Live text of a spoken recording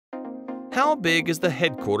How big is the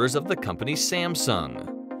headquarters of the company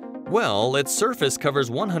Samsung? Well, its surface covers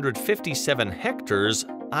 157 hectares,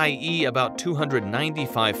 i.e. about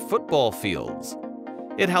 295 football fields.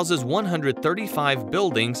 It houses 135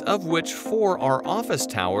 buildings, of which 4 are office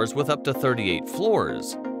towers with up to 38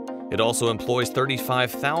 floors. It also employs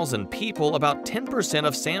 35,000 people, about 10%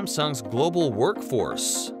 of Samsung's global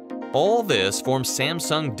workforce. All this forms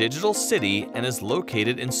Samsung Digital City and is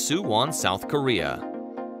located in Suwon, South Korea.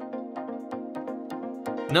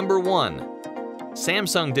 Number 1.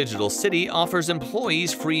 Samsung Digital City offers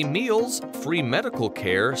employees free meals, free medical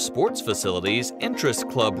care, sports facilities, interest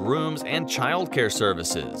club rooms, and childcare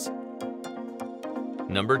services.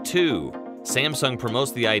 Number 2. Samsung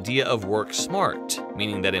promotes the idea of work smart,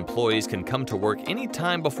 meaning that employees can come to work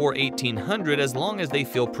anytime before 1800 as long as they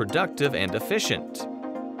feel productive and efficient.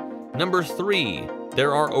 Number 3.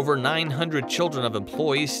 There are over 900 children of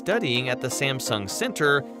employees studying at the Samsung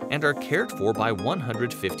Center and are cared for by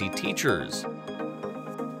 150 teachers.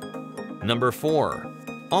 Number 4.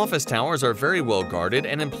 Office towers are very well guarded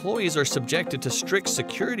and employees are subjected to strict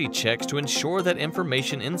security checks to ensure that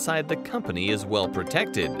information inside the company is well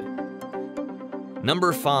protected.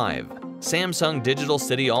 Number 5. Samsung Digital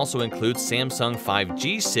City also includes Samsung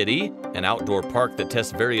 5G City, an outdoor park that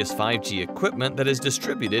tests various 5G equipment that is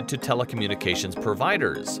distributed to telecommunications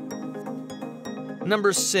providers.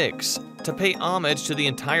 Number 6. To pay homage to the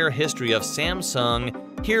entire history of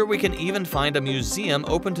Samsung, here we can even find a museum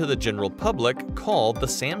open to the general public called the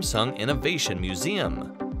Samsung Innovation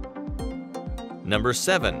Museum. Number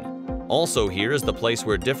 7. Also here is the place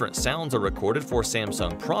where different sounds are recorded for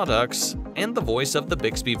Samsung products and the voice of the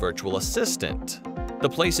Bixby virtual assistant. The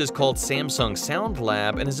place is called Samsung Sound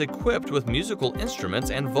Lab and is equipped with musical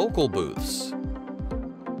instruments and vocal booths.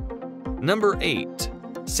 Number 8.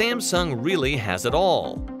 Samsung really has it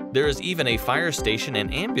all. There is even a fire station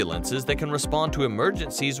and ambulances that can respond to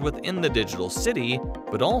emergencies within the digital city,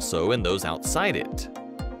 but also in those outside it.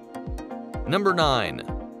 Number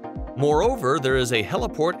 9. Moreover, there is a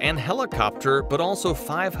heliport and helicopter, but also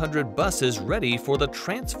 500 buses ready for the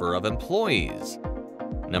transfer of employees.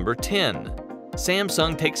 Number 10.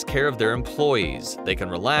 Samsung takes care of their employees. They can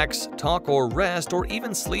relax, talk or rest, or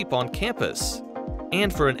even sleep on campus.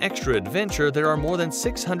 And for an extra adventure, there are more than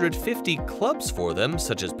 650 clubs for them,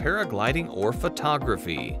 such as paragliding or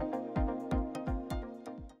photography.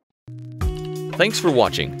 Thanks for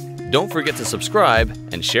watching. Don't forget to subscribe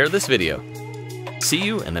and share this video. See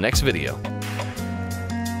you in the next video.